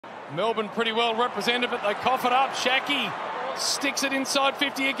Melbourne pretty well represented, but they cough it up. Shaki sticks it inside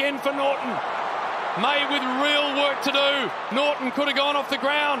 50 again for Norton. May with real work to do. Norton could have gone off the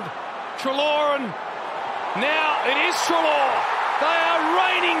ground. Treloar, and now it is Treloar. They are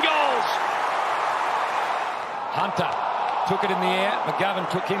raining goals. Hunter took it in the air. McGovern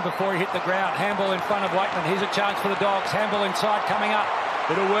took him before he hit the ground. Handball in front of Waitman. Here's a chance for the Dogs. Handball inside coming up.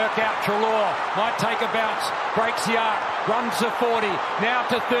 It'll work out. Treloar might take a bounce. Breaks the arc. Runs to 40. Now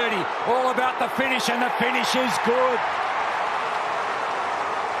to 30. All about the finish, and the finish is good.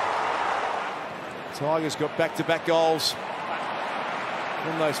 Tigers got back-to-back goals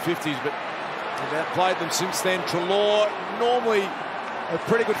from those 50s, but they've outplayed them since then. Treloar, normally a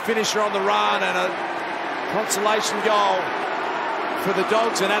pretty good finisher on the run, and a consolation goal for the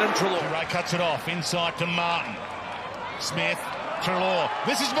Dogs and Adam Treloar. Ray cuts it off inside to Martin. Smith, Treloar.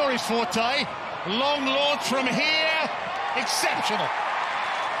 This is more his forte. Long launch from here. Exceptional.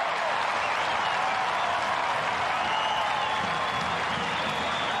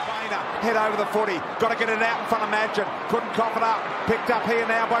 Head over the footy, got to get it out in front of Madgen, couldn't cough it up, picked up here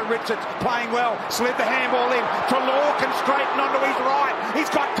now by Richards, playing well, slid the handball in, Treloar can straighten onto his right,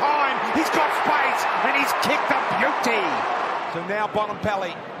 he's got time, he's got space, and he's kicked a beauty. So now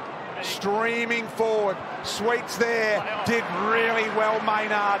Bonampelli streaming forward, Sweets there, did really well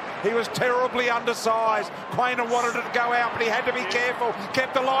Maynard, he was terribly undersized, Quainer wanted it to go out but he had to be careful,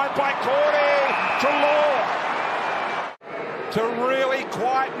 kept the line by Cordy, Treloar. To really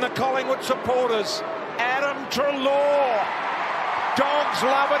quieten the Collingwood supporters, Adam Treloar. Dogs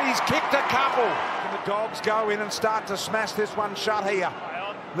love it, he's kicked a couple. And the Dogs go in and start to smash this one shut here.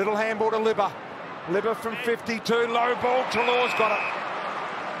 Little handball to Libba. Libba from 52, low ball, Treloar's got it.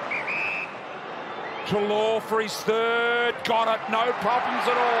 Treloar for his third, got it, no problems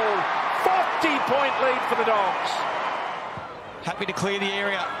at all. 40-point lead for the Dogs. Happy to clear the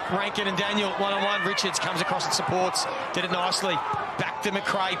area. Rankin and Daniel one-on-one. Richards comes across and supports. Did it nicely. Back to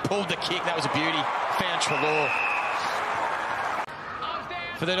McRae. Pulled the kick. That was a beauty. Found Treloar.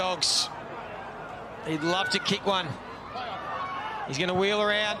 For the Dogs. He'd love to kick one. He's going to wheel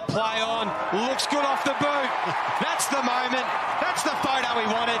around. Play on. Looks good off the boot. That's the moment. That's the photo we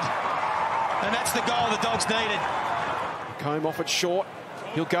wanted. And that's the goal the Dogs needed. Combe off it short.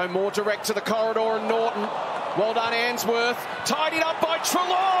 He'll go more direct to the corridor, and Norton. Well done, Answorth. Tidied up by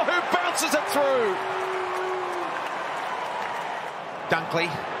Treloar, who bounces it through. Dunkley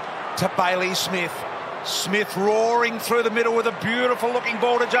to Bailey Smith. Smith roaring through the middle with a beautiful looking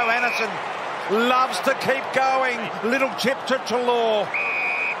ball to Johannesson. Loves to keep going. Little chip to Treloar.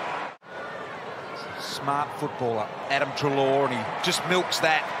 Smart footballer, Adam Treloar, and he just milks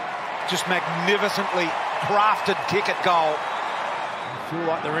that. Just magnificently crafted kick at goal. I feel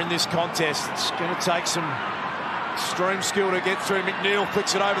like they're in this contest. It's going to take some extreme skill to get through. McNeil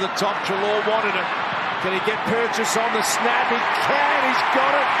flicks it over the top. Treloar wanted it. Can he get purchase on the snap? He can. He's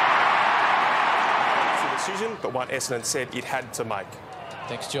got it. It's a decision, but one Essendon said it had to make.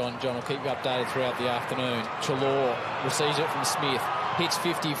 Thanks, John. John will keep you updated throughout the afternoon. Treloar receives it from Smith. Hits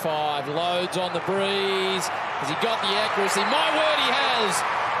 55. Loads on the breeze. Has he got the accuracy? My word, he has.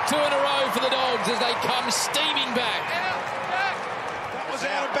 2 in a row for the Dogs as they come steaming back. That was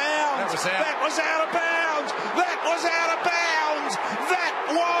out of bounds. That was out of bounds.